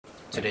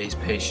Today's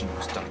patient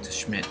was Dr.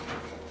 Schmidt,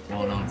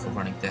 well known for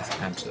running death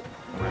camps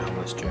around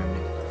West Germany.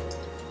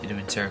 He'd been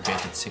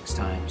interrogated 6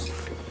 times.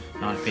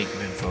 Not a peak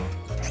of info,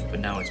 but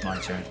now it's my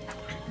turn,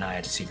 and I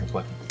had a secret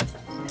weapon.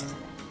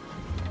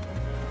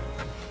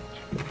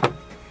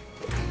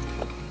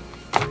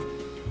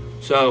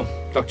 So,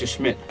 Dr.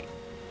 Schmidt,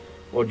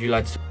 what would you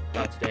like to talk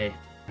about today?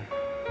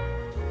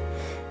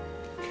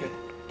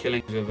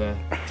 Killings of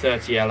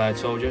 30 Allied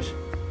soldiers,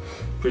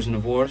 prisoner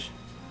of wars,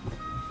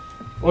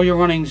 or your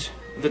runnings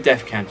of the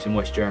death camps in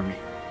West Germany?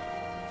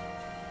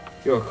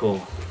 You're cool.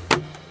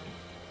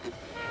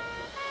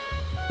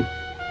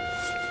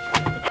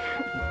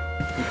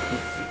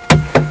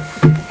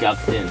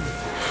 Captain,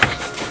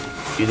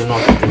 you do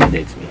not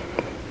intimidate me.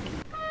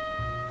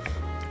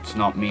 It's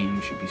not me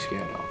you should be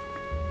scared of.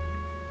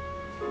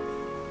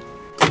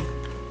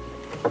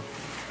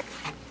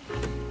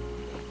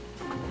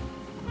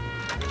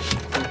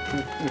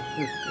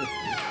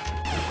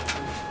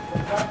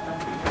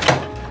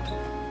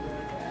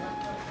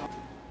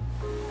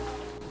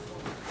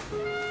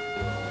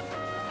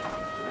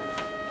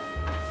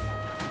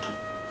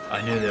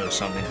 I knew there was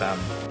something about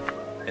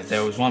him. If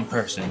there was one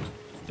person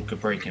who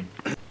could break him,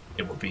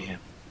 it would be him.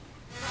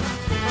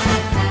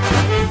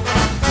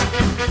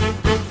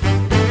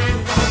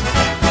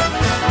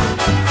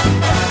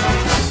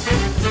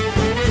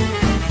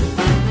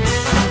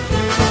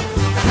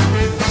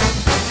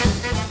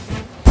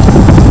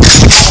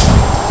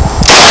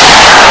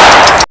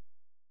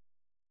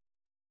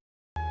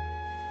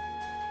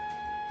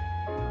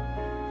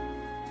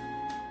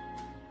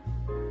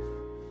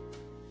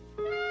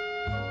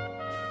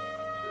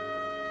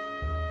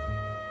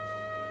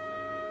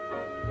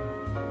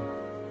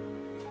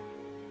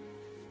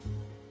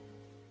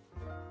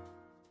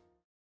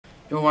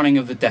 Your running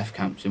of the death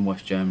camps in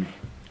West Germany.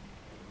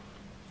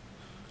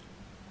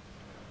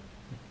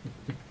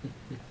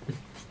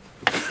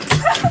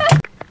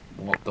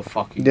 What the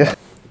fuck? Yeah.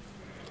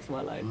 It's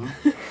my life.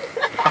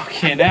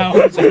 Fucking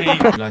hell. So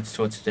I'd like to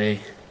talk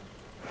today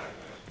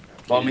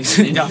about me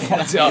sitting down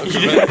on the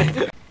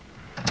argument.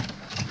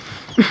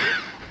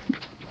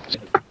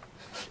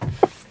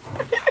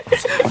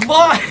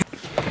 What?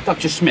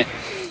 Dr. Schmidt.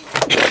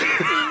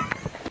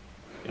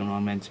 You're not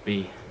meant to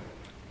be.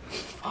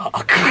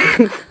 Fuck.